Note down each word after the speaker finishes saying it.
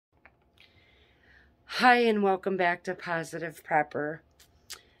Hi, and welcome back to Positive Prepper.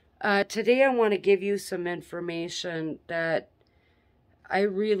 Today I want to give you some information that I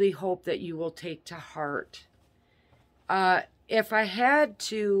really hope that you will take to heart. If I had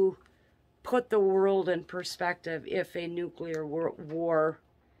to put the world in perspective, if a nuclear war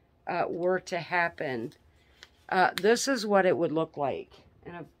were to happen, this is what it would look like.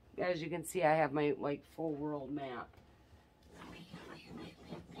 And as you can see, I have my full world map.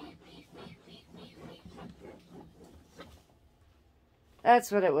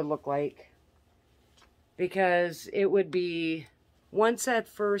 That's what it would look like. Because it would be, once that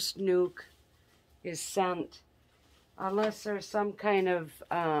first nuke is sent, unless there's some kind of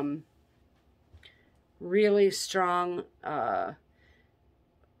really strong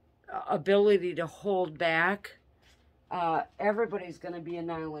ability to hold back, everybody's going to be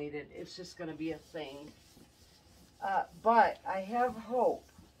annihilated. It's just going to be a thing. But I have hope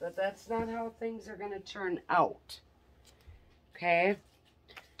that that's not how things are going to turn out. Okay?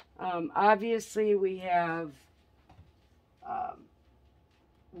 Obviously, we have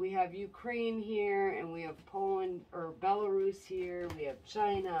Ukraine here, and we have Poland or Belarus here. We have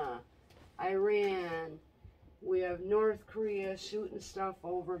China, Iran. We have North Korea shooting stuff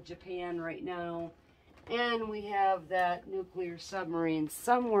over Japan right now, and we have that nuclear submarine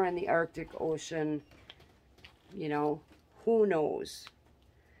somewhere in the Arctic Ocean. You know, who knows?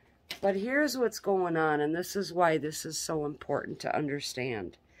 But here's what's going on, and this is why this is so important to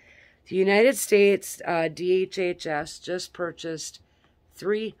understand. The United States DHHS just purchased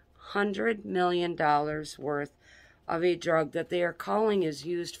 $300 million worth of a drug that they are calling is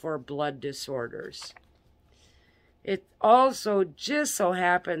used for blood disorders. It also just so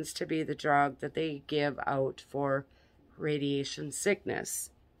happens to be the drug that they give out for radiation sickness.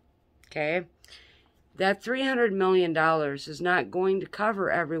 Okay? That $300 million is not going to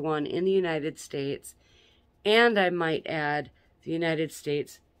cover everyone in the United States, and I might add the United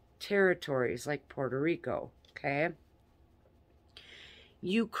States territories like Puerto Rico, okay?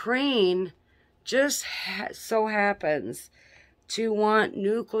 Ukraine just so happens to want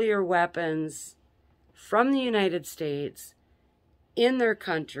nuclear weapons from the United States in their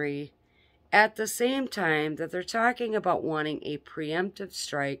country at the same time that they're talking about wanting a preemptive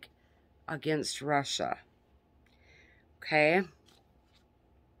strike against Russia, okay?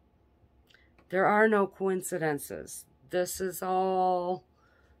 There are no coincidences. This is all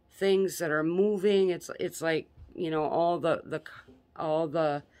things that are moving. It's like, you know, all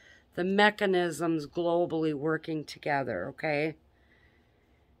the mechanisms globally working together, okay?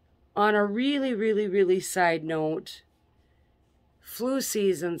 On a really side note, flu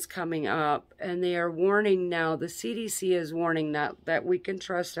season's coming up, and they are warning now, the CDC is warning, not that we can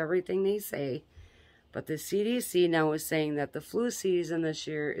trust everything they say, but the CDC now is saying that the flu season this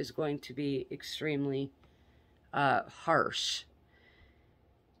year is going to be extremely harsh.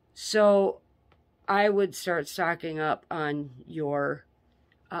 So I would start stocking up on your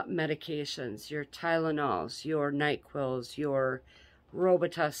medications, your Tylenols, your NyQuils, your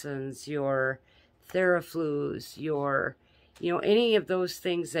Robitussin, your Theraflus, your, you know, any of those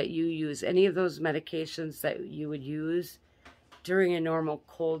things that you use, any of those medications that you would use during a normal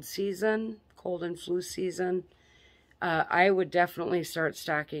cold and flu season, I would definitely start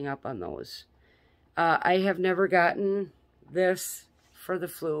stocking up on those. I have never gotten this for the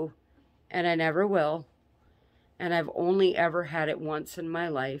flu, and I never will, and I've only ever had it once in my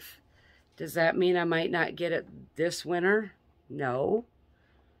life. Does that mean I might not get it this winter? No.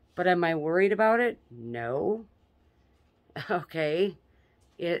 But am I worried about it? No. Okay.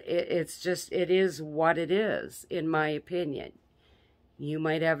 It's just, it is what it is, in my opinion. You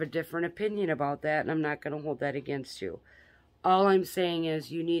might have a different opinion about that, and I'm not going to hold that against you. All I'm saying is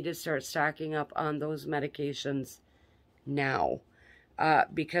you need to start stocking up on those medications now.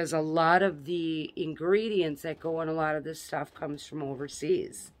 Because a lot of the ingredients that go in a lot of this stuff comes from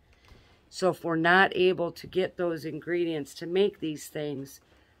overseas. So if we're not able to get those ingredients to make these things,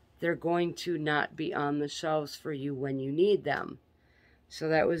 they're going to not be on the shelves for you when you need them. So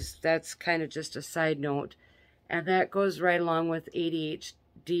that's kind of just a side note. And that goes right along with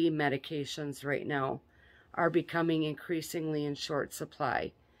ADHD medications right now are becoming increasingly in short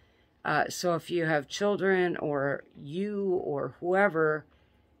supply. So if you have children, or you or whoever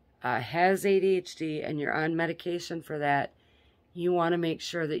has ADHD and you're on medication for that, you want to make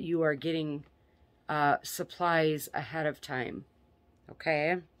sure that you are getting supplies ahead of time.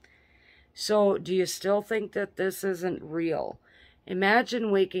 Okay? So do you still think that this isn't real? Imagine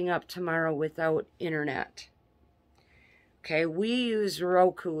waking up tomorrow without internet. Okay, we use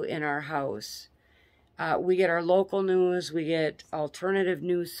Roku in our house. We get our local news, we get alternative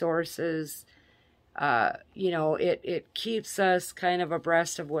news sources, You know, it keeps us kind of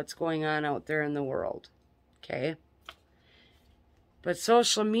abreast of what's going on out there in the world. Okay? But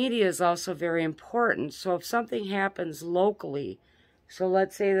social media is also very important. So if something happens locally, so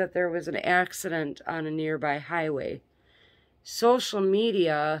let's say that there was an accident on a nearby highway, social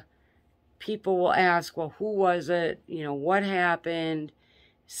media, people will ask, well, who was it? You know, what happened?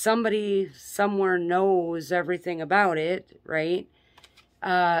 Somebody somewhere knows everything about it, right?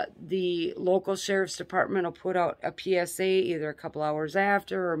 The local sheriff's department will put out a PSA either a couple hours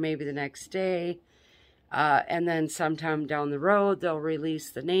after or maybe the next day. And then sometime down the road, they'll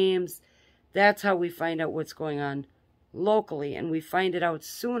release the names. That's how we find out what's going on locally. And we find it out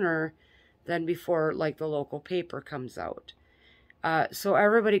sooner than before, like the local paper comes out. So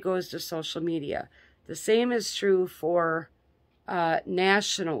everybody goes to social media. The same is true for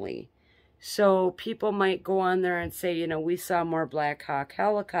nationally. So people might go on there and say, you know, we saw more Black Hawk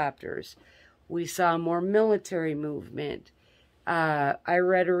helicopters. We saw more military movement. I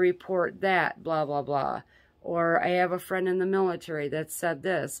read a report that, blah, blah, blah. Or I have a friend in the military that said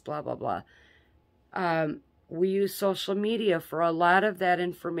this, blah, blah, blah. We use social media for a lot of that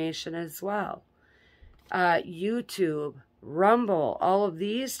information as well. YouTube, Rumble, all of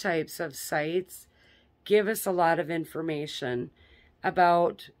these types of sites give us a lot of information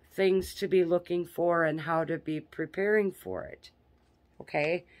about things to be looking for and how to be preparing for it.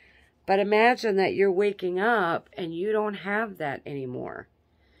 Okay? But imagine that you're waking up and you don't have that anymore.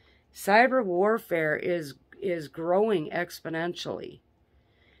 Cyber warfare is growing exponentially.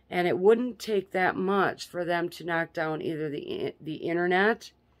 And it wouldn't take that much for them to knock down either the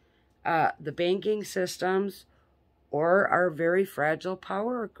internet, the banking systems, or our very fragile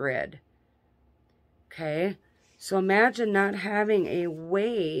power grid. Okay? So imagine not having a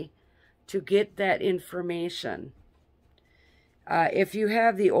way to get that information. If you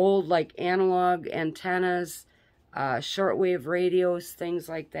have the old, like, analog antennas, shortwave radios, things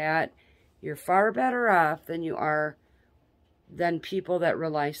like that, you're far better off than you are than people that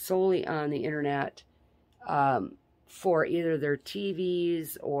rely solely on the internet for either their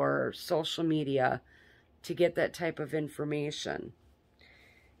TVs or social media to get that type of information.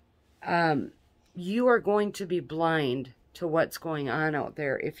 You are going to be blind to what's going on out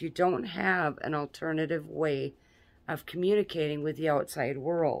there if you don't have an alternative way of communicating with the outside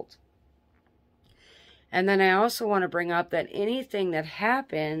world. And then I also want to bring up that anything that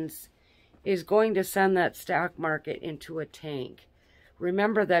happens is going to send that stock market into a tank.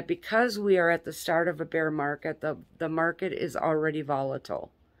 Remember that because we are at the start of a bear market, the market is already volatile.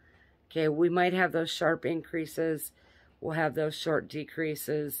 Okay, we might have those sharp increases. We'll have those short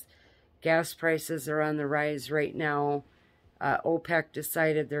decreases. Gas prices are on the rise right now. OPEC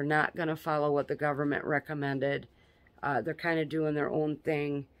decided they're not going to follow what the government recommended. They're kind of doing their own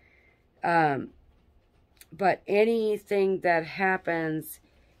thing. But anything that happens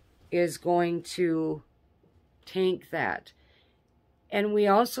is going to tank that. And we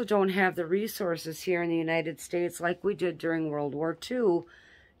also don't have the resources here in the United States like we did during World War II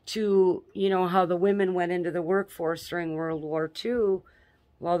to, you know, how the women went into the workforce during World War II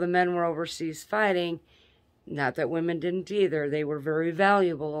while the men were overseas fighting. Not that women didn't either. They were very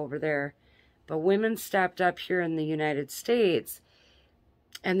valuable over there. But women stepped up here in the United States,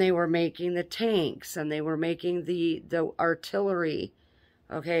 and they were making the tanks, and they were making the artillery,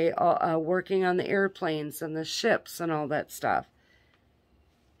 okay, working on the airplanes and the ships and all that stuff.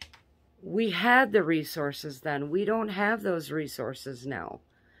 We had the resources then. We don't have those resources now.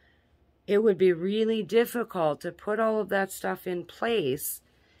 It would be really difficult to put all of that stuff in place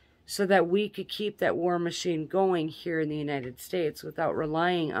so that we could keep that war machine going here in the United States without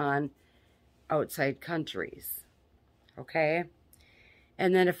relying on outside countries. Okay?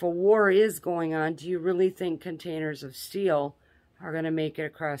 And then if a war is going on, do you really think containers of steel are going to make it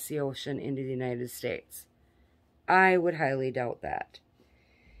across the ocean into the United States? I would highly doubt that.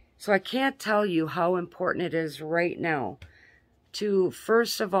 So I can't tell you how important it is right now to,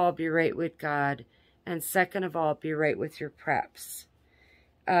 first of all, be right with God, and second of all, be right with your preps.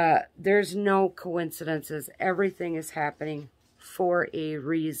 There's no coincidences. Everything is happening for a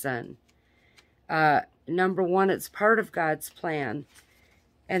reason. Number one, it's part of God's plan.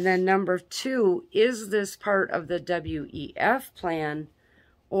 And then number two, is this part of the WEF plan,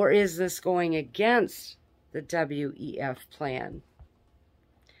 or is this going against the WEF plan?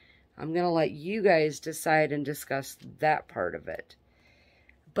 I'm going to let you guys decide and discuss that part of it.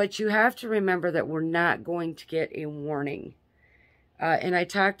 But you have to remember that we're not going to get a warning. And I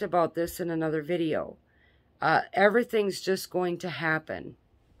talked about this in another video. Everything's just going to happen.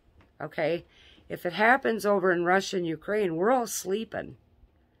 Okay? If it happens over in Russia and Ukraine, we're all sleeping.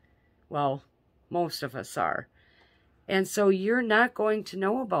 Well, Most of us are. And so you're not going to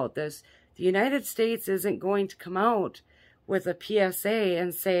know about this. The United States isn't going to come out with a PSA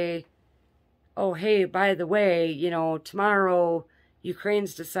and say, oh, hey, by the way, you know, tomorrow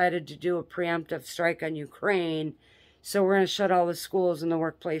Ukraine's decided to do a preemptive strike on Ukraine, so we're going to shut all the schools and the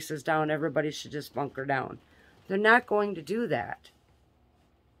workplaces down. Everybody should just bunker down. They're not going to do that.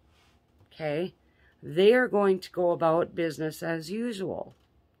 Okay? They are going to go about business as usual.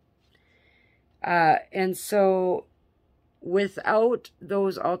 And so without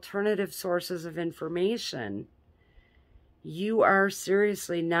those alternative sources of information, you are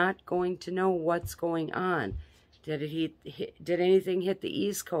seriously not going to know what's going on. Did anything hit the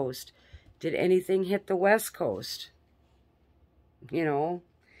East Coast? Did anything hit the West Coast? You know,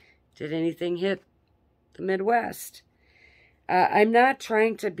 did anything hit the Midwest? I'm not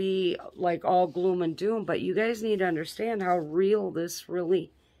trying to be like all gloom and doom, but you guys need to understand how real this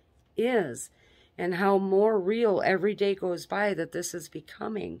really is and how more real every day goes by that this is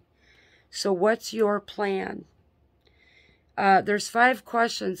becoming. So what's your plan? There's 5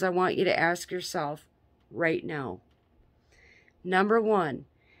 questions I want you to ask yourself right now. Number 1,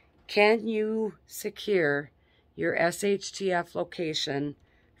 can you secure your SHTF location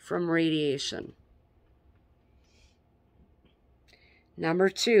from radiation? Number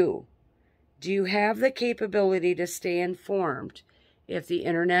 2, do you have the capability to stay informed if the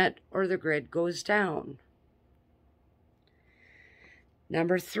internet or the grid goes down?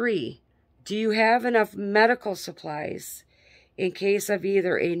 Number 3, do you have enough medical supplies in case of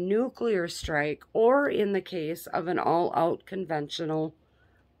either a nuclear strike or in the case of an all-out conventional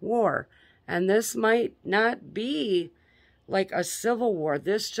war? And this might not be like a civil war.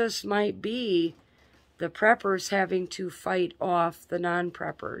 This just might be the preppers having to fight off the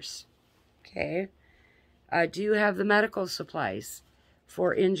non-preppers. Okay? Do you have the medical supplies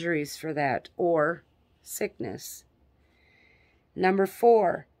for injuries for that or sickness? Number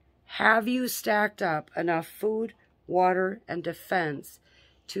 4, have you stacked up enough food, water, and defense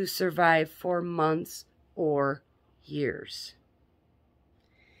to survive for months or years?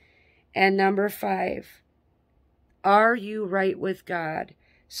 And number 5, are you right with God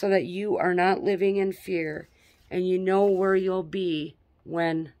so that you are not living in fear and you know where you'll be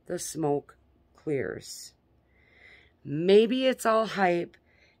when the smoke clears? Maybe it's all hype,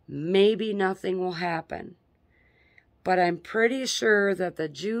 maybe nothing will happen, but I'm pretty sure that the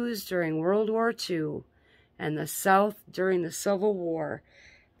Jews during World War II and the South during the Civil War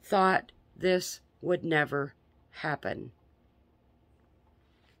thought this would never happen.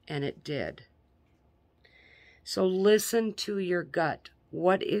 And it did. So listen to your gut.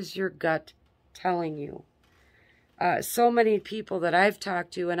 What is your gut telling you? So many people that I've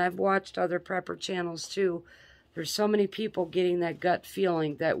talked to, and I've watched other prepper channels too, there's so many people getting that gut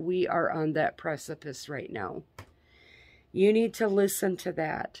feeling that we are on that precipice right now. You need to listen to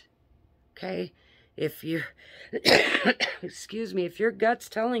that. Okay? If you're, excuse me, if your gut's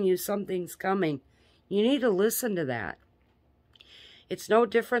telling you something's coming, you need to listen to that. It's no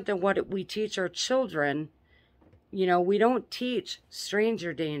different than what we teach our children. You know, we don't teach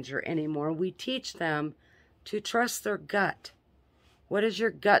stranger danger anymore. We teach them to trust their gut. What does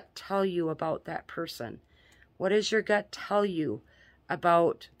your gut tell you about that person? What does your gut tell you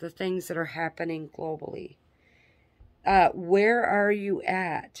about the things that are happening globally? Where are you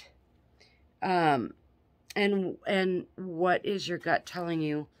at? And what is your gut telling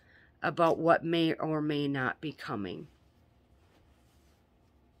you about what may or may not be coming?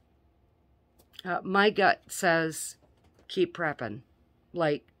 My gut says keep prepping.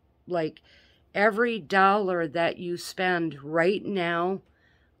 Like every dollar that you spend right now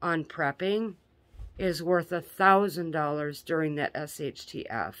on prepping is worth $1,000 during that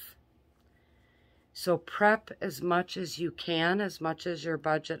SHTF. So prep as much as you can, as much as your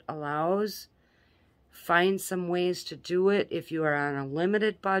budget allows. Find some ways to do it if you are on a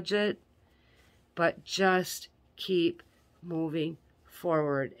limited budget, but just keep moving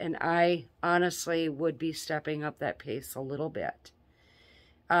forward. And I honestly would be stepping up that pace a little bit.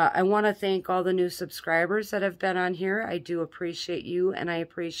 I want to thank all the new subscribers that have been on here. I do appreciate you, and I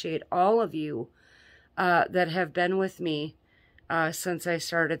appreciate all of you that have been with me since I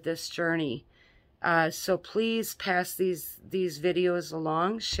started this journey. So please pass these videos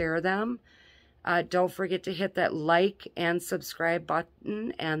along, share them. Don't forget to hit that like and subscribe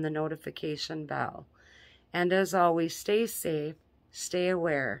button and the notification bell. And as always, stay safe, stay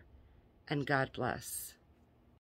aware, and God bless.